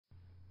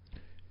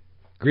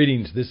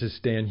Greetings, this is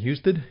Stan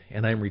Houston,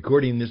 and I'm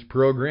recording this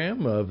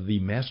program of The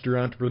Master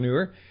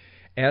Entrepreneur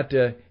at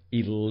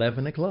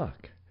 11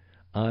 o'clock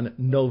on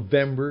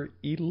November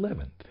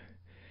 11th.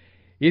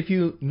 If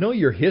you know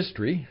your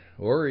history,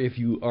 or if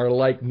you are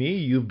like me,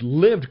 you've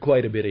lived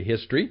quite a bit of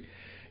history,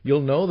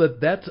 you'll know that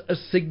that's a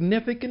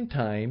significant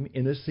time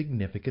in a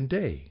significant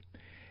day.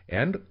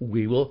 And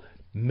we will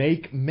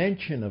make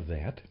mention of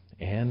that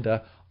and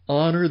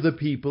honor the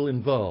people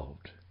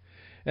involved.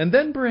 And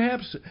then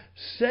perhaps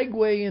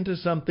segue into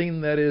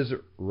something that is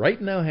right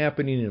now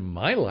happening in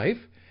my life,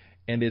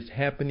 and it's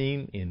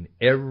happening in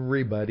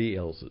everybody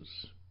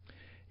else's.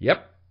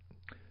 Yep,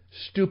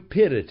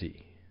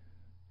 stupidity,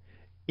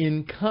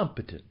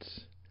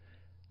 incompetence,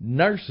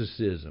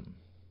 narcissism.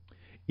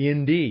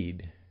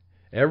 Indeed,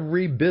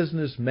 every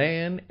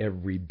businessman,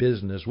 every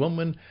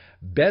businesswoman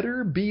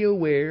better be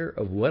aware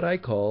of what I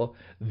call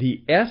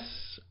the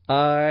S-I-N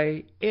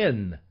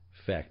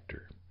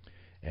factor.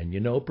 And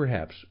you know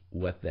perhaps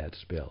what that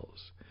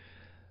spells.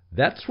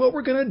 That's what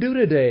we're going to do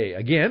today.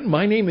 Again,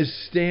 my name is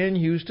Stan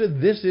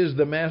Houston. This is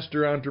the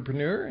Master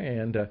Entrepreneur,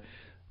 and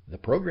the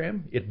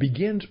program, it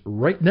begins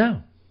right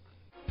now.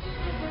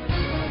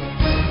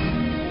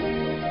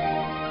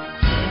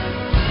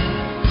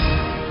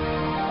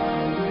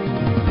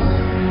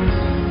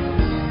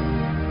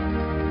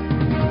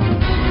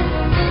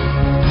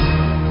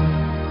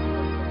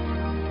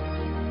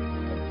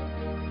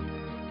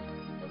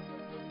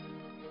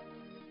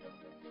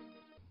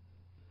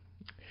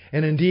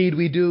 And indeed,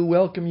 we do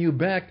welcome you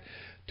back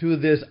to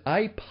this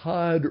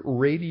iPod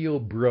radio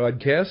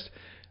broadcast.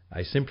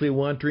 I simply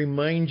want to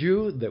remind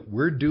you that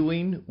we're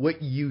doing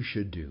what you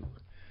should do.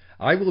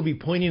 I will be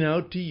pointing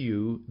out to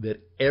you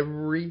that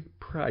every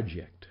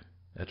project,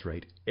 that's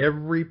right,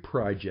 every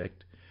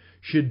project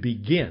should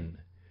begin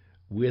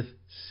with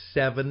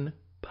 7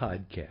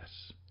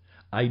 podcasts.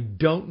 I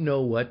don't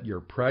know what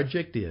your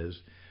project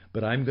is,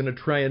 but I'm going to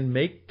try and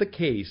make the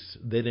case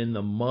that in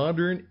the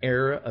modern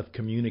era of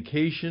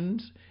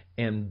communications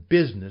and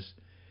business,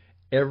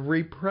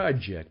 every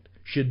project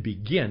should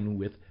begin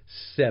with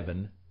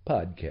 7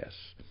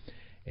 podcasts.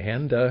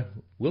 And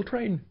we'll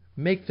try and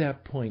make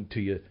that point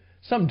to you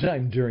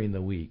sometime during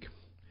the week.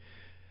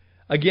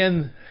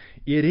 Again,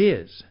 it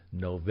is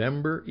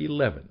November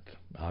 11th.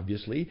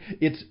 Obviously,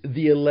 it's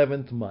the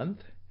 11th month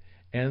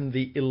and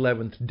the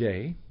 11th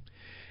day.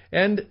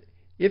 And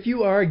if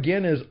you are,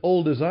 again, as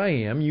old as I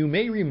am, you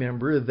may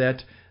remember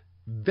that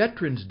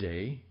Veterans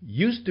Day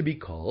used to be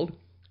called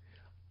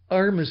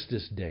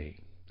Armistice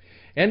Day.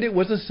 And it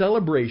was a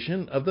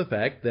celebration of the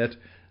fact that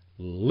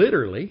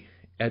literally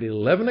at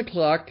 11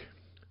 o'clock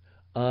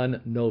on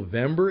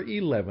November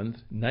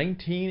 11th,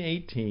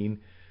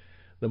 1918,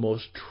 the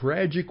most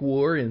tragic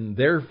war and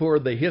therefore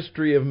the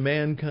history of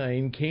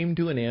mankind came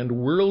to an end.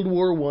 World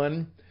War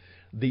I,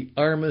 the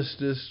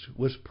armistice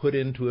was put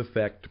into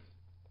effect.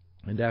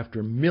 And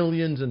after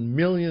millions and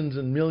millions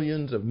and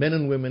millions of men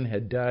and women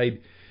had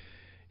died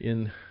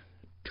in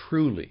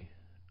truly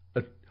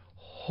a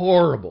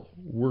horrible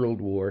world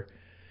war,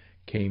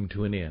 came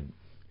to an end.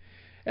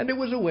 And it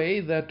was a way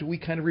that we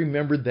kind of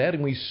remembered that,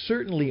 and we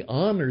certainly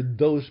honored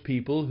those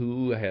people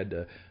who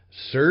had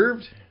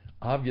served,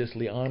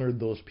 obviously honored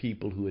those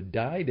people who had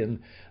died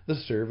in the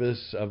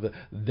service of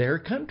their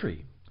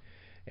country.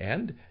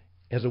 And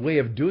as a way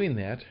of doing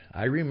that,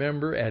 I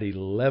remember at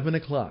 11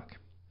 o'clock,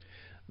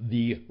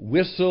 the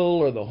whistle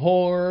or the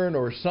horn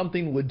or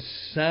something would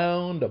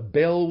sound, a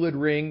bell would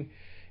ring,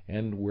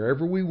 and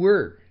wherever we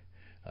were,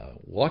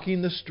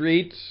 walking the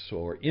streets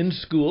or in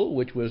school,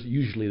 which was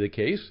usually the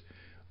case,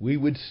 we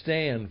would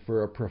stand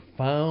for a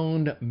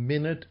profound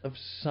minute of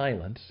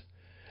silence,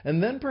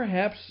 and then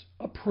perhaps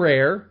a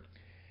prayer,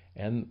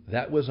 and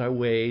that was our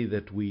way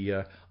that we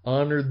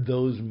honored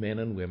those men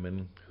and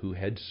women who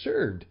had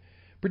served,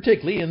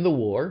 particularly in the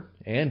war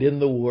and in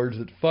the wars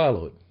that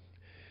followed.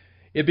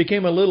 It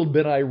became a little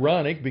bit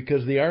ironic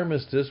because the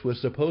armistice was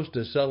supposed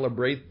to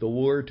celebrate the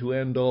war to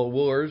end all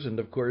wars, and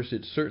of course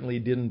it certainly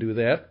didn't do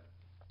that.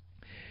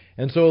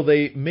 And so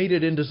they made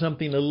it into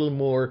something a little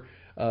more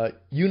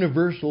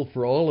universal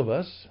for all of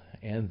us,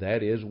 and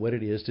that is what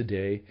it is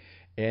today,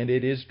 and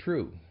it is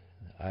true.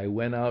 I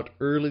went out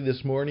early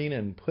this morning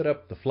and put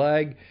up the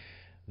flag.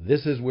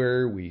 This is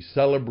where we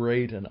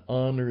celebrate and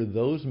honor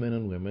those men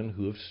and women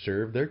who have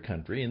served their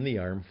country in the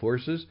armed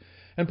forces,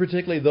 and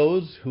particularly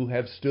those who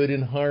have stood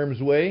in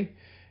harm's way.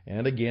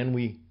 And again,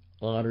 we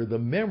honor the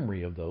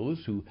memory of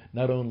those who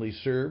not only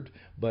served,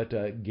 but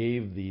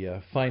gave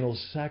the final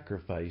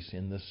sacrifice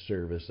in the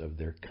service of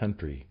their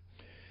country.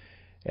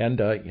 And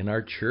in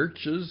our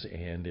churches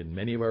and in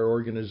many of our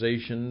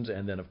organizations,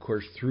 and then, of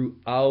course,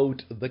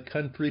 throughout the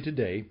country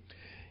today,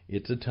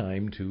 it's a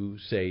time to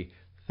say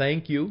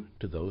thank you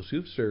to those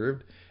who've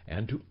served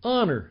and to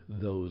honor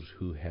those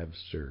who have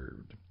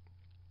served.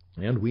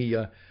 And we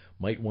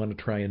might want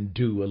to try and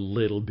do a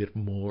little bit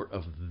more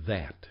of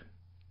that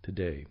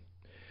today.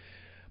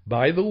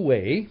 By the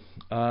way,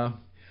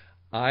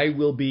 I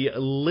will be a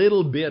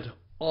little bit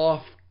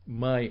off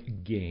my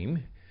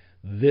game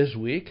this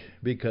week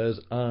because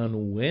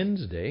on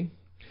Wednesday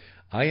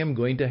I am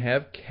going to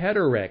have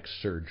cataract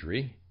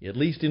surgery, at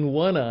least in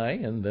one eye,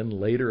 and then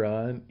later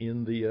on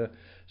in the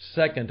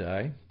second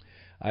eye.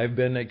 I've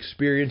been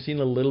experiencing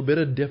a little bit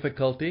of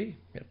difficulty.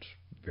 It's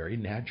very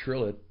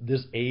natural at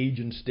this age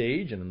and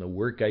stage and in the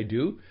work I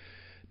do.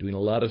 Doing a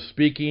lot of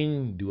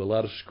speaking, do a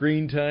lot of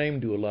screen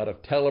time, do a lot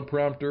of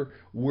teleprompter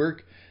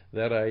work,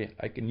 that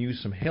I can use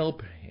some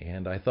help.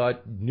 And I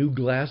thought new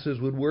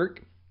glasses would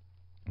work.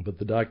 But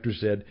the doctor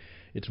said,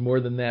 it's more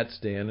than that,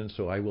 Stan, and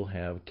so I will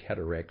have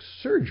cataract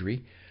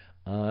surgery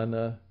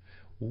on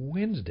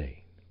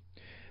Wednesday.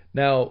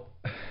 Now,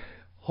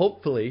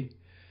 hopefully,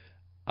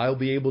 I'll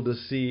be able to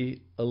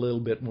see a little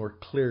bit more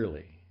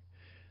clearly.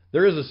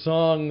 There is a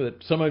song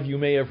that some of you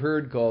may have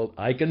heard called,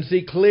 I Can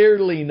See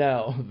Clearly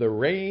Now, the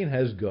Rain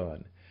Has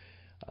Gone.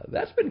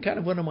 That's been kind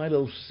of one of my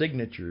little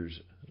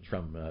signatures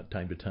from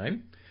time to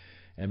time.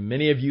 And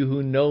many of you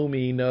who know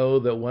me know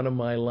that one of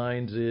my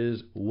lines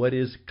is, what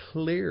is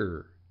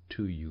clear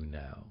to you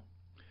now?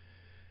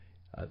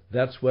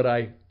 That's what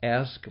I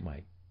ask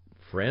my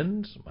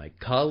friends, my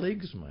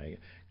colleagues, my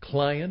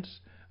clients.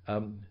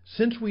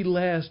 Since we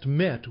last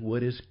met,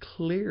 what is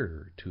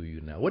clear to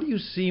you now? What do you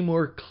see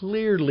more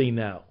clearly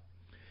now?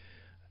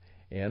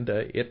 And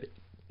it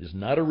is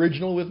not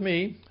original with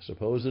me.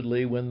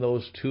 Supposedly, when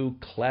those two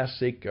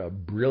classic,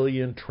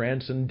 brilliant,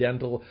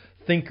 transcendental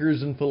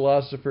thinkers and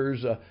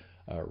philosophers,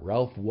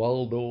 Ralph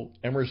Waldo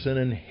Emerson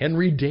and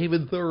Henry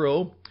David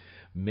Thoreau,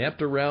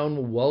 met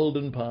around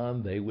Walden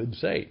Pond, they would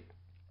say,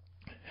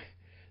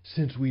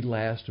 since we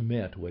last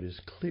met, what is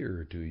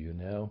clearer to you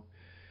now?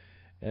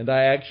 And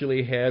I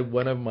actually had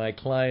one of my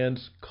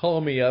clients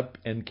call me up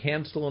and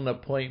cancel an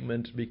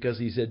appointment because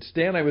he said,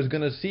 Stan, I was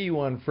going to see you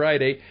on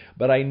Friday,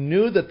 but I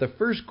knew that the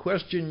first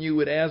question you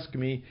would ask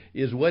me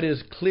is what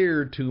is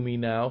clear to me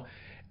now?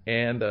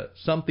 And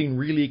something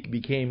really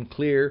became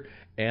clear,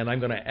 and I'm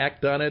going to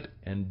act on it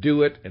and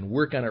do it and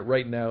work on it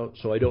right now,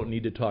 so I don't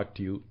need to talk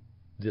to you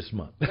this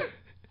month.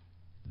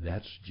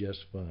 That's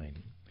just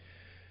fine.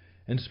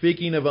 And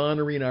speaking of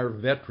honoring our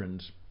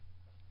veterans,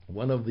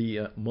 one of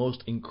the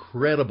most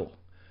incredible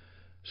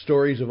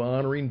stories of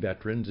honoring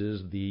veterans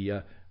is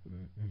the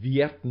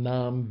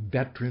Vietnam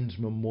Veterans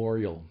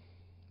Memorial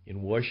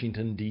in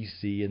Washington,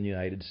 D.C. in the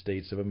United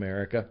States of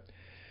America,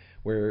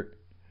 where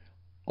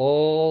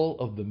all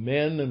of the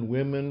men and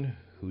women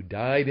who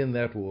died in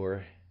that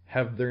war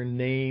have their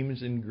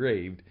names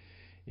engraved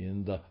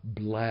in the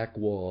Black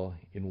Wall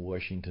in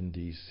Washington,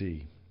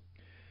 D.C.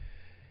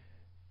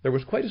 There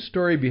was quite a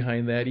story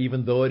behind that,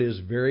 even though it is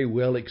very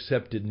well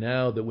accepted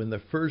now that when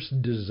the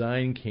first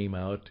design came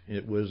out,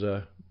 it was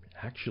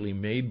actually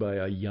made by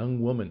a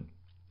young woman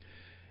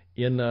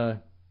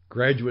in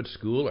graduate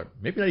school, or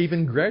maybe not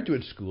even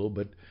graduate school,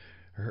 but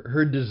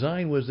her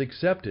design was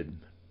accepted.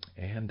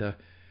 And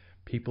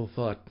people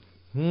thought,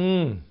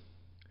 it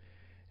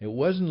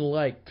wasn't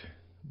liked.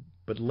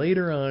 But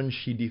later on,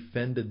 she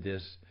defended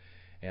this,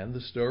 and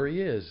the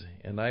story is,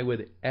 and I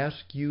would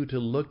ask you to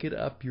look it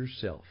up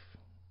yourself.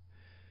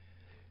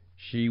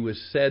 She was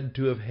said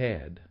to have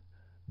had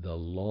the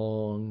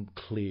long,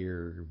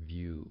 clear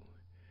view.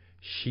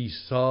 She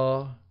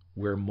saw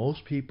where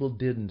most people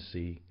didn't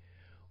see.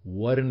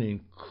 What an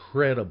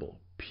incredible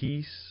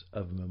piece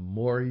of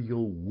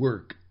memorial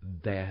work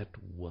that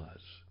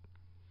was.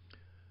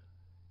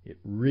 It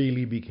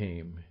really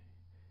became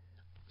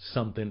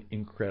something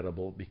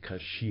incredible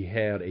because she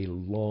had a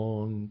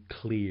long,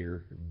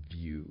 clear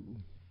view.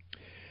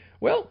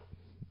 Well,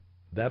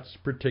 that's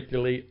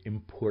particularly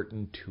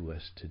important to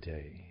us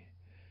today.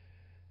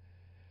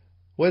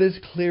 What is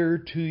clear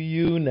to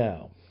you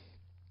now?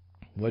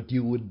 What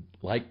you would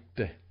like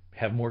to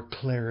have more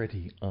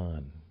clarity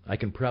on? I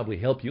can probably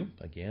help you.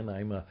 Again,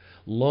 I'm a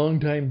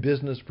longtime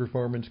business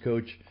performance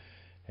coach,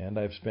 and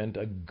I've spent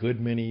a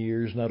good many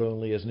years not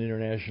only as an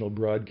international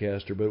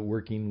broadcaster, but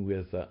working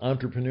with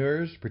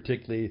entrepreneurs,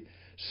 particularly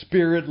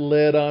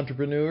spirit-led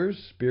entrepreneurs,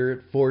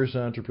 spirit-force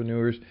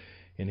entrepreneurs,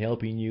 in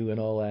helping you in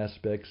all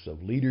aspects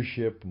of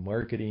leadership,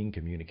 marketing,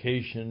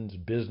 communications,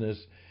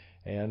 business,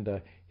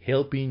 and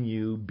helping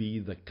you be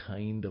the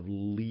kind of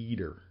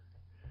leader,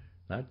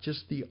 not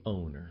just the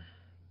owner,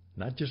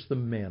 not just the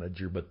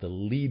manager, but the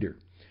leader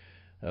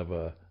of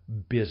a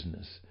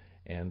business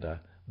and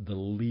the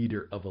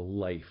leader of a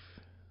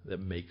life that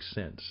makes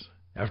sense.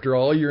 After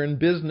all, you're in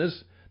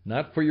business,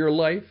 not for your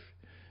life.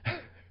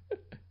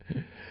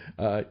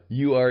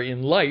 You are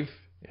in life,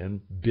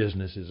 and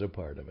business is a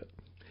part of it.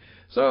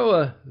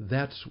 So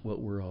that's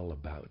what we're all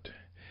about.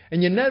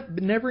 And you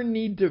never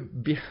need to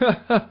be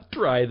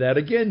try that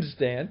again,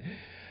 Stan.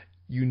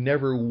 You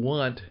never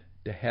want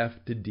to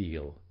have to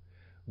deal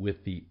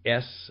with the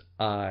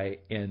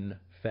S-I-N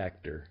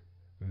factor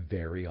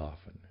very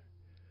often.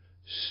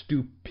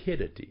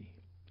 Stupidity,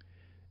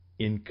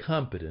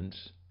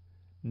 incompetence,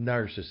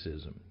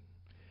 narcissism.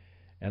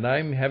 And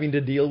I'm having to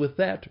deal with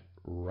that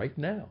right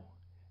now,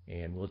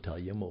 and we'll tell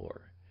you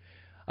more.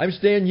 I'm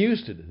Stan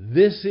Houston.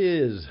 This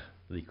is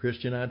the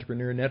Christian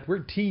Entrepreneur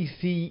Network,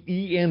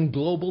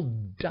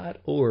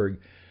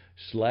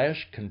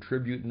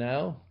 tcenglobal.org/contribute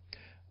now.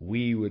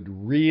 we would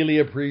really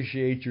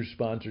appreciate your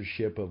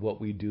sponsorship of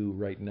what we do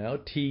right now.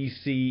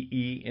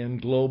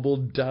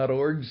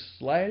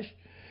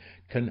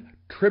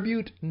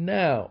 tcenglobal.org/contribute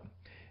now.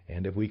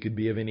 And if we could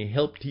be of any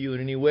help to you in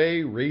any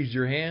way, raise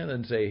your hand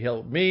and say,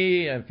 help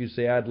me. And if you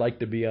say, I'd like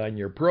to be on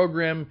your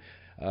program,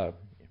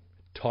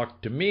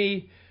 talk to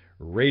me.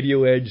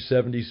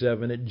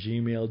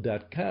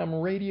 RadioEdge77@gmail.com.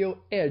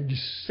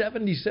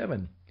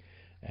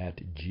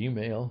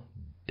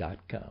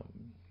 RadioEdge77@gmail.com.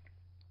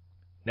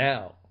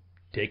 Now,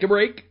 take a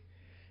break,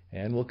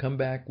 and we'll come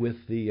back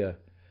with the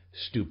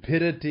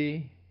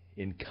stupidity,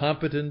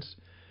 incompetence,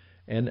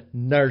 and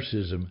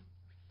narcissism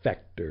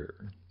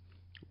factor.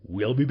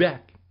 We'll be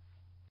back.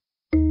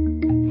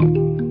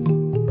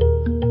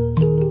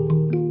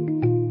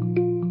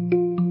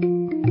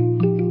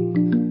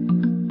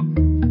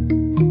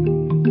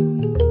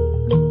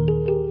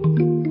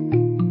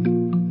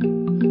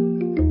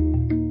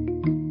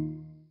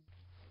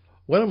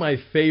 One of my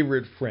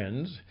favorite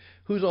friends,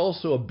 who's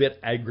also a bit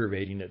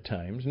aggravating at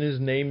times, and his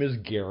name is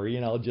Gary,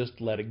 and I'll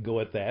just let it go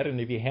at that. And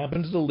if he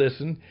happens to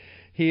listen,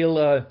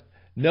 he'll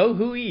know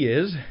who he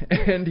is,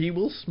 and he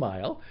will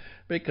smile,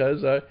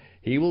 because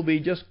he will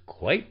be just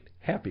quite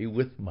happy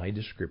with my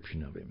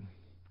description of him.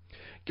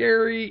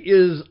 Gary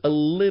is a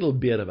little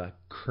bit of a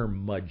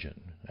curmudgeon.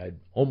 I'd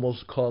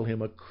almost call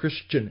him a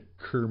Christian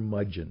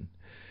curmudgeon.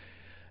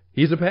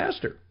 He's a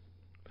pastor,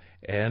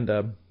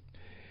 and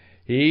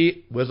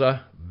he was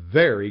a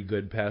very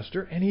good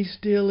pastor, and he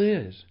still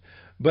is.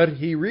 But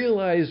he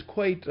realized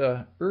quite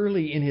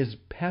early in his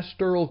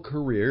pastoral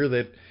career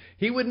that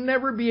he would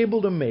never be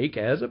able to make,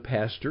 as a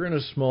pastor in a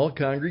small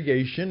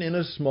congregation, in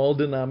a small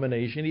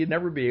denomination, he'd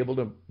never be able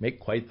to make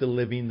quite the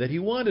living that he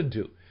wanted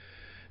to.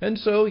 And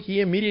so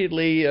he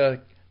immediately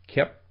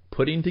kept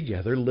putting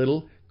together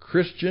little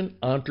Christian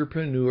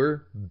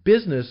entrepreneur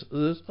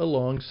businesses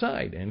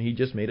alongside. And he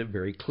just made it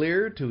very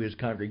clear to his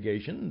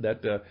congregation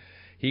that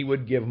he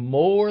would give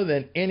more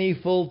than any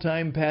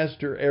full-time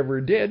pastor ever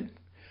did,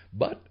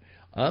 but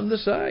on the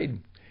side,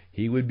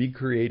 he would be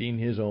creating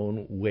his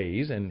own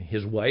ways. And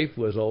his wife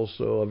was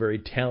also a very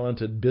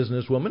talented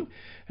businesswoman,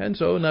 and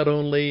so not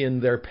only in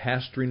their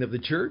pastoring of the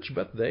church,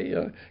 but they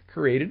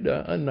created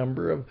a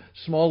number of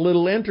small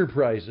little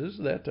enterprises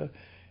that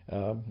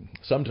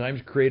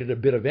sometimes created a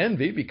bit of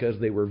envy because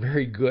they were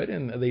very good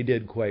and they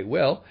did quite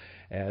well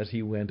as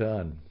he went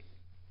on.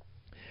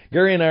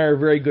 Gary and I are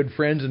very good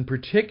friends, and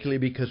particularly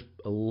because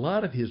a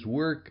lot of his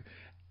work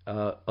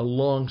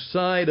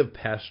alongside of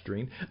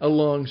pastoring,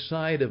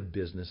 alongside of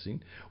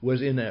businessing,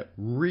 was in a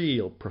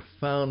real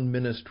profound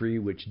ministry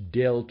which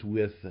dealt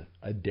with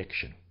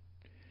addiction,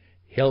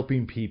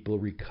 helping people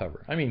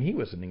recover. I mean, he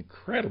was an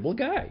incredible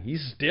guy. He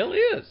still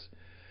is.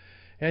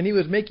 And he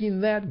was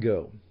making that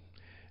go.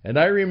 And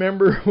I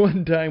remember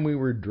one time we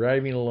were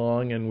driving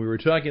along and we were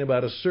talking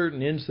about a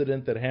certain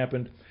incident that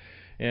happened,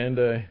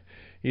 and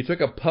he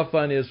took a puff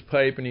on his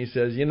pipe and he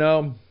says, you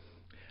know,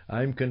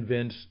 I'm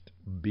convinced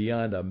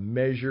beyond a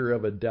measure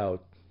of a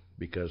doubt,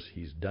 because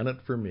he's done it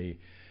for me,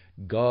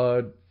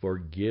 God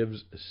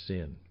forgives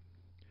sin.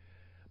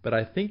 But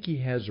I think he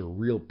has a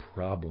real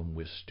problem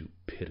with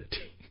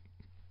stupidity.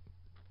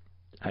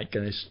 I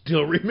can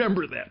still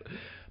remember that.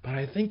 But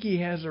I think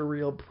he has a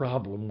real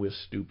problem with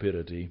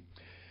stupidity.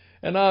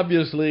 And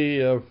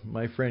obviously,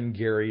 my friend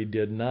Gary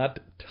did not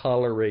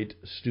tolerate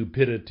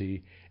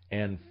stupidity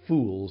and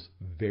fools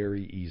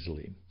very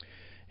easily.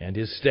 And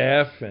his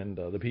staff and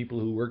the people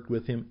who worked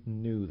with him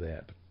knew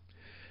that.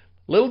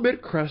 A little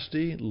bit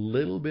crusty, a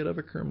little bit of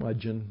a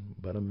curmudgeon,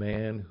 but a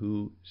man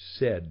who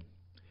said,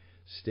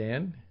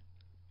 Stan,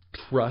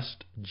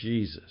 trust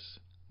Jesus.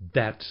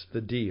 That's the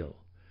deal.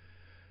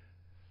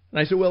 And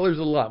I said, well, there's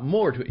a lot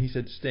more to it. He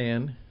said,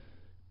 Stan,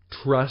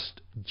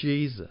 trust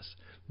Jesus.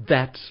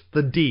 That's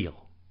the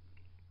deal.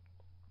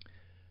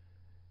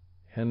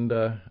 And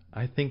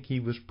I think he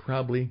was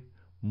probably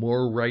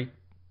more right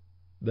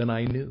than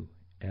I knew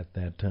at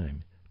that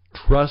time.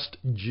 Trust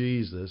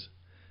Jesus.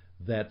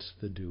 That's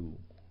the duel.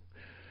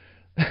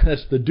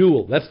 That's the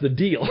duel. That's the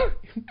deal.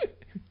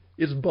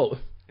 It's both.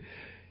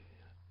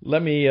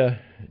 Let me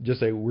just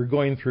say, we're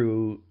going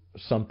through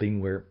something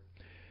where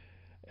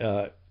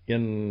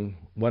in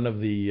one of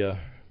the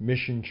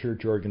mission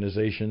church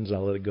organizations,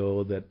 I'll let it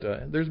go, that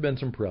there's been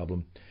some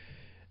problem.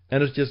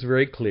 And it's just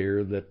very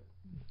clear that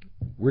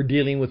we're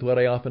dealing with what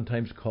I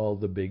oftentimes call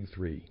the big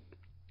three.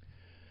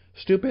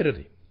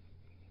 Stupidity.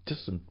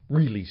 Just some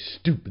really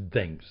stupid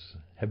things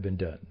have been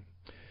done.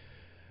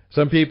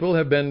 Some people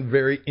have been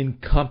very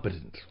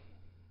incompetent.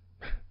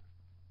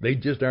 They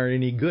just aren't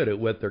any good at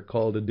what they're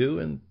called to do,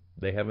 and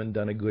they haven't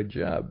done a good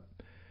job.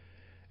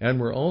 And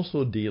we're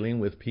also dealing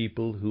with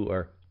people who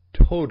are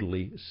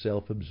totally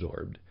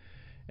self-absorbed,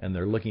 and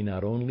they're looking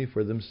out only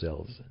for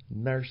themselves.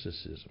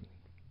 Narcissism.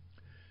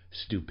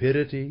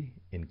 Stupidity,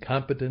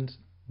 incompetence,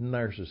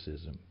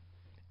 narcissism.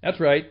 That's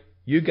right.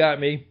 You got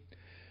me.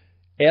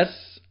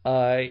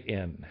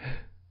 S-I-N.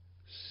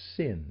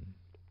 Sin.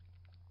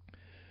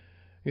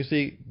 You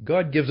see,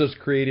 God gives us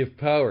creative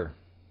power,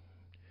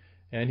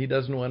 and He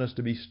doesn't want us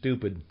to be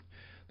stupid.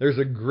 There's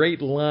a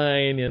great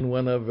line in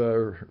one of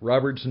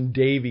Robertson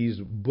Davies'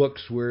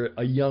 books where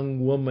a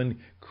young woman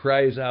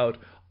cries out,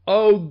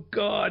 "Oh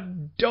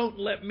God, don't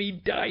let me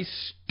die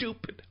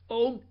stupid.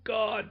 Oh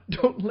God,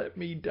 don't let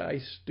me die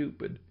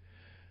stupid."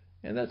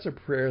 And that's a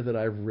prayer that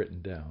I've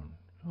written down.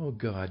 Oh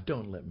God,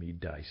 don't let me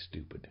die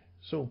stupid.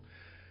 So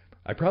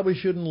I probably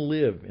shouldn't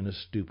live in a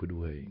stupid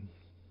way.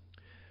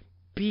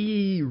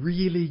 Be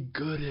really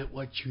good at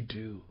what you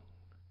do.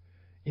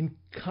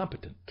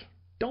 Incompetent.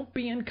 Don't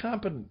be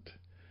incompetent.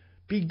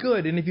 Be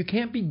good. And if you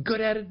can't be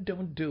good at it,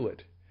 don't do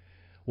it.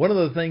 One of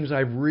the things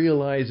I've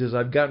realized as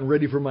I've gotten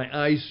ready for my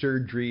eye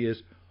surgery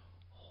is,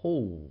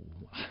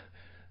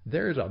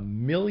 there's a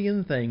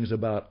million things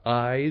about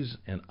eyes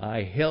and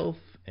eye health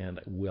and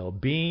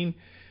well-being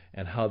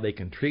and how they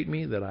can treat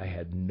me that I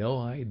had no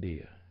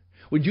idea.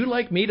 Would you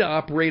like me to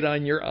operate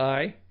on your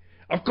eye?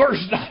 Of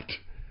course not.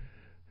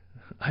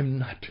 I'm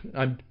not.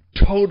 I'm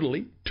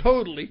totally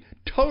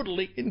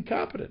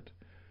incompetent.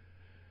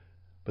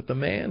 But the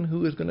man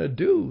who is going to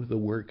do the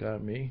work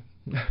on me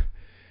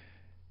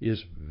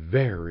is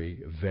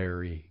very,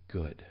 very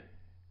good.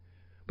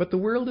 But the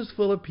world is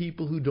full of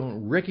people who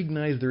don't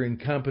recognize their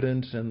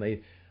incompetence and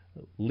they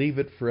leave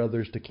it for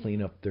others to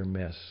clean up their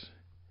mess.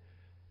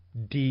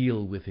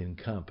 Deal with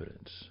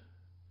incompetence.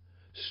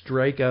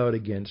 Strike out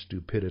against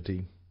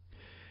stupidity.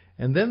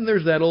 And then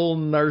there's that old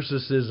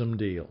narcissism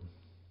deal.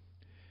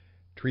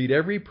 Treat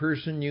every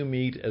person you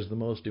meet as the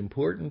most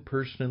important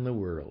person in the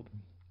world.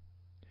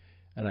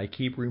 And I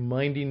keep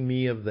reminding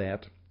me of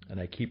that, and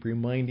I keep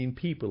reminding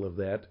people of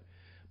that.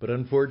 But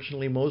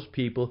unfortunately, most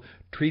people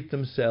treat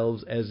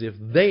themselves as if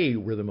they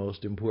were the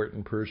most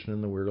important person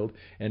in the world,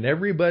 and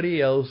everybody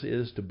else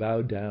is to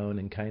bow down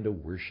and kind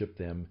of worship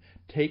them,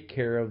 take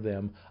care of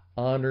them,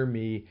 honor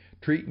me,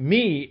 treat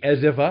me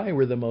as if I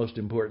were the most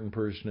important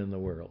person in the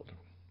world.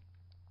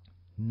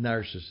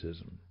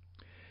 Narcissism.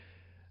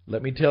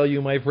 Let me tell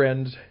you, my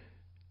friends,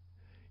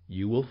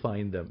 you will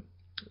find them.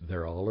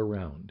 They're all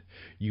around.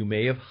 You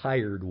may have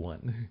hired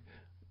one.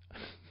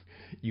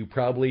 You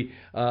probably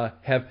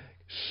have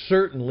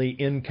certainly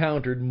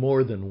encountered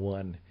more than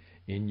one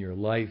in your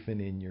life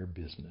and in your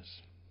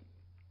business.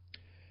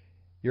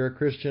 You're a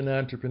Christian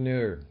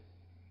entrepreneur.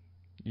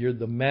 You're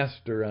the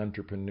master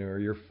entrepreneur.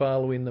 You're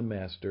following the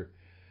master.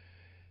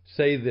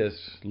 Say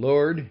this: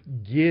 Lord,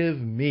 give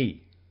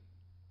me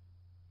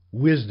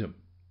wisdom,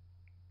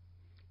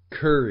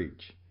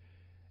 courage,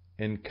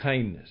 and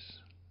kindness.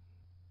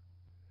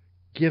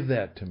 Give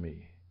that to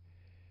me.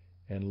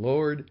 And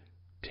Lord,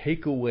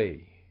 take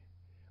away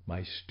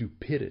my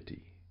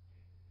stupidity.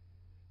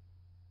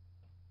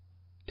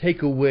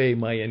 Take away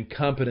my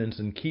incompetence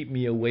and keep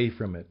me away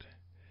from it.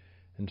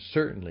 And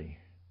certainly,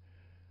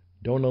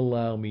 don't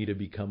allow me to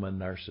become a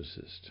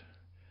narcissist.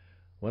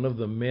 One of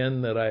the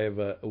men that I have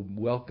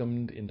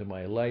welcomed into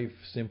my life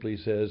simply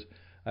says,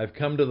 I've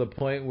come to the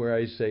point where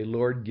I say,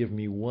 Lord, give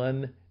me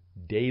one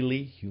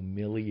daily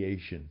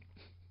humiliation.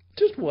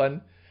 Just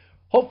one.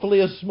 Hopefully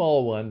a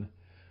small one,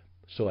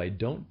 so I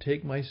don't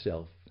take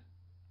myself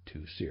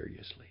too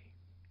seriously.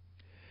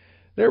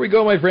 There we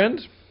go, my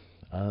friends.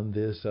 On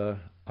this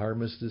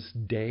Armistice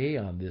Day,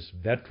 on this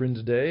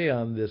Veterans Day,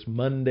 on this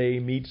Monday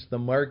Meets the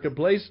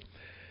Marketplace,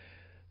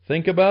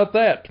 think about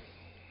that.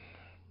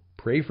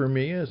 Pray for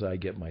me as I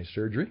get my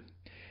surgery.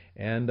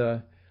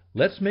 And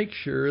let's make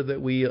sure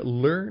that we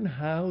learn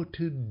how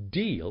to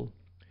deal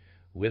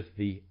with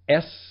the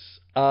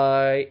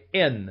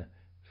S-I-N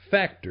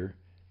factor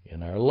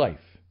in our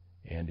life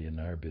and in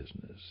our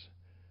business.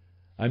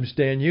 I'm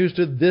Stan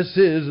Houston. This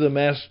is The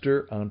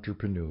Master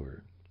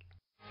Entrepreneur.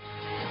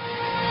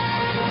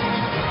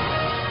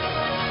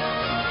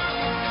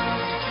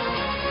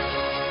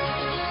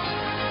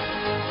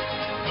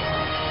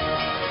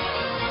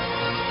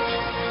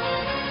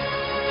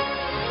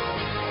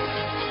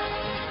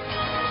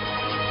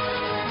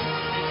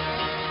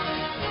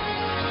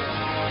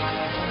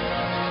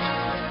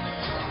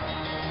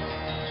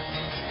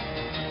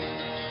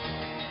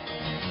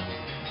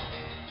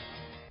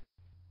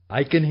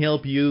 I can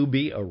help you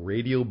be a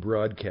radio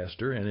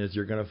broadcaster, and as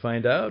you're going to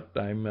find out,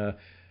 I'm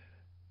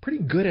pretty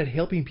good at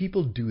helping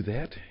people do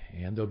that,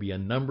 and there'll be a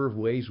number of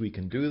ways we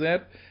can do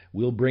that.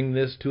 We'll bring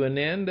this to an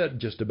end at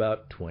just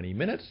about 20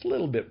 minutes, a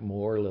little bit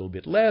more, a little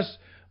bit less,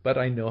 but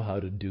I know how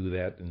to do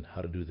that and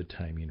how to do the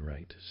timing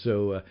right.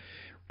 So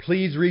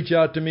please reach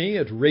out to me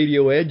at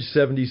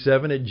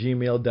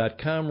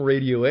radioedge77@gmail.com,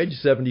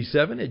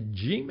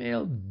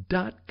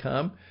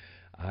 radioedge77@gmail.com.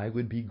 I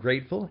would be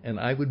grateful and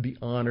I would be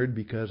honored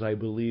because I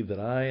believe that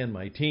I and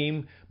my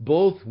team,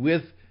 both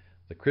with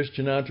the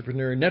Christian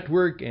Entrepreneur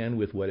Network and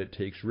with What It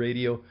Takes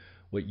Radio,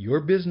 what your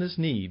business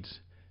needs,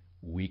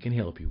 we can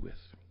help you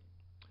with.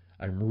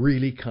 I'm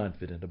really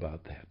confident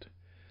about that.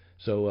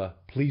 So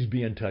please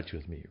be in touch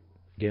with me.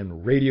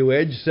 Again,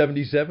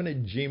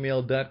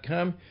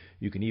 radioedge77@gmail.com.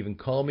 You can even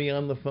call me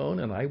on the phone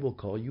and I will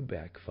call you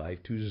back,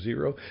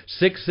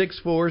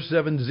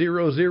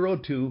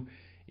 520-664-7002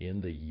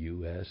 in the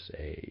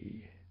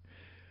USA.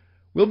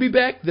 We'll be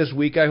back this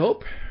week, I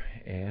hope,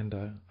 and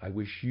I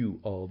wish you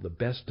all the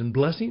best and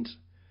blessings,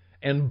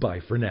 and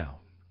bye for now.